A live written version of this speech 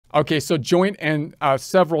Okay, so joint and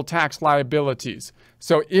several tax liabilities.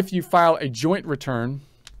 So if you file a joint return,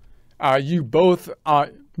 you both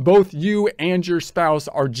you and your spouse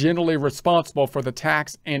are generally responsible for the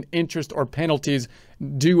tax and interest or penalties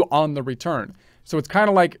due on the return. So it's kind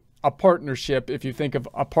of like a partnership, if you think of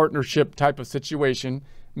a partnership type of situation,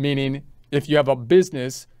 meaning if you have a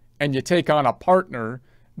business and you take on a partner,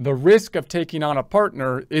 the risk of taking on a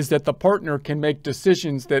partner is that the partner can make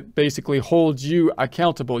decisions that basically hold you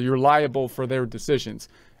accountable. You're liable for their decisions.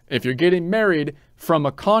 If you're getting married, from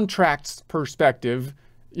a contracts perspective,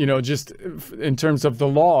 you know, just in terms of the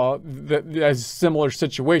law, that's a similar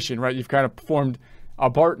situation, right? You've kind of formed a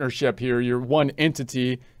partnership here. You're one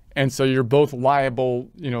entity, and so you're both liable,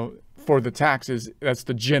 you know, for the taxes. That's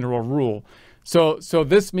the general rule. So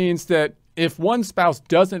this means that if one spouse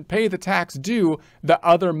doesn't pay the tax due, the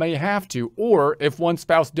other may have to. Or if one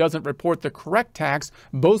spouse doesn't report the correct tax,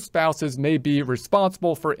 both spouses may be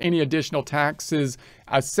responsible for any additional taxes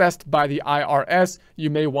assessed by the IRS. You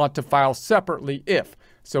may want to file separately if.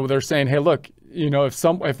 So they're saying, hey, look, you know,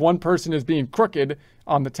 if one person is being crooked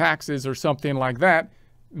on the taxes or something like that,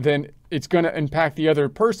 then it's going to impact the other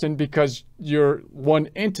person because you're one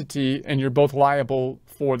entity and you're both liable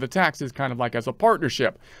for the taxes, kind of like as a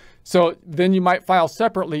partnership. So then you might file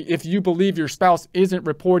separately if you believe your spouse isn't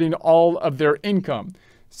reporting all of their income.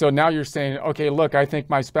 So now you're saying, okay, look, I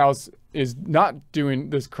think my spouse is not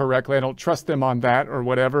doing this correctly. I don't trust them on that or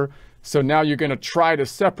whatever. So now you're going to try to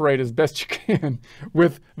separate as best you can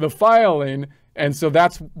with the filing. And so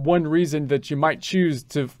that's one reason that you might choose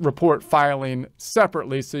to report filing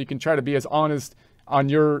separately, so you can try to be as honest on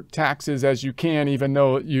your taxes as you can, even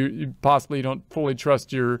though you possibly don't fully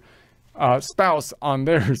trust your spouse on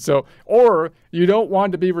theirs. So, or you don't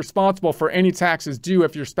want to be responsible for any taxes due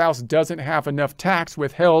if your spouse doesn't have enough tax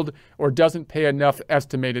withheld or doesn't pay enough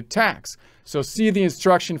estimated tax. So see the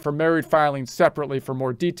instruction for married filing separately for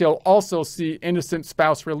more detail. Also see innocent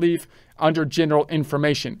spouse relief under general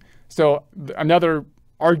information. So another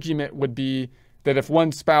argument would be that if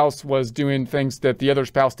one spouse was doing things that the other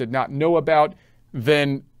spouse did not know about,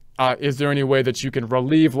 then is there any way that you can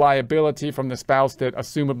relieve liability from the spouse that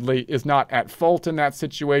assumably is not at fault in that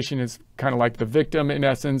situation, is kind of like the victim in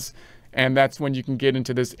essence? And that's when you can get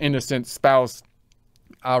into this innocent spouse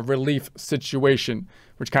relief situation,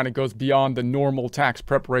 which kind of goes beyond the normal tax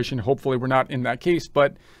preparation. Hopefully we're not in that case,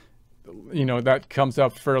 but you know, that comes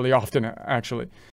up fairly often actually.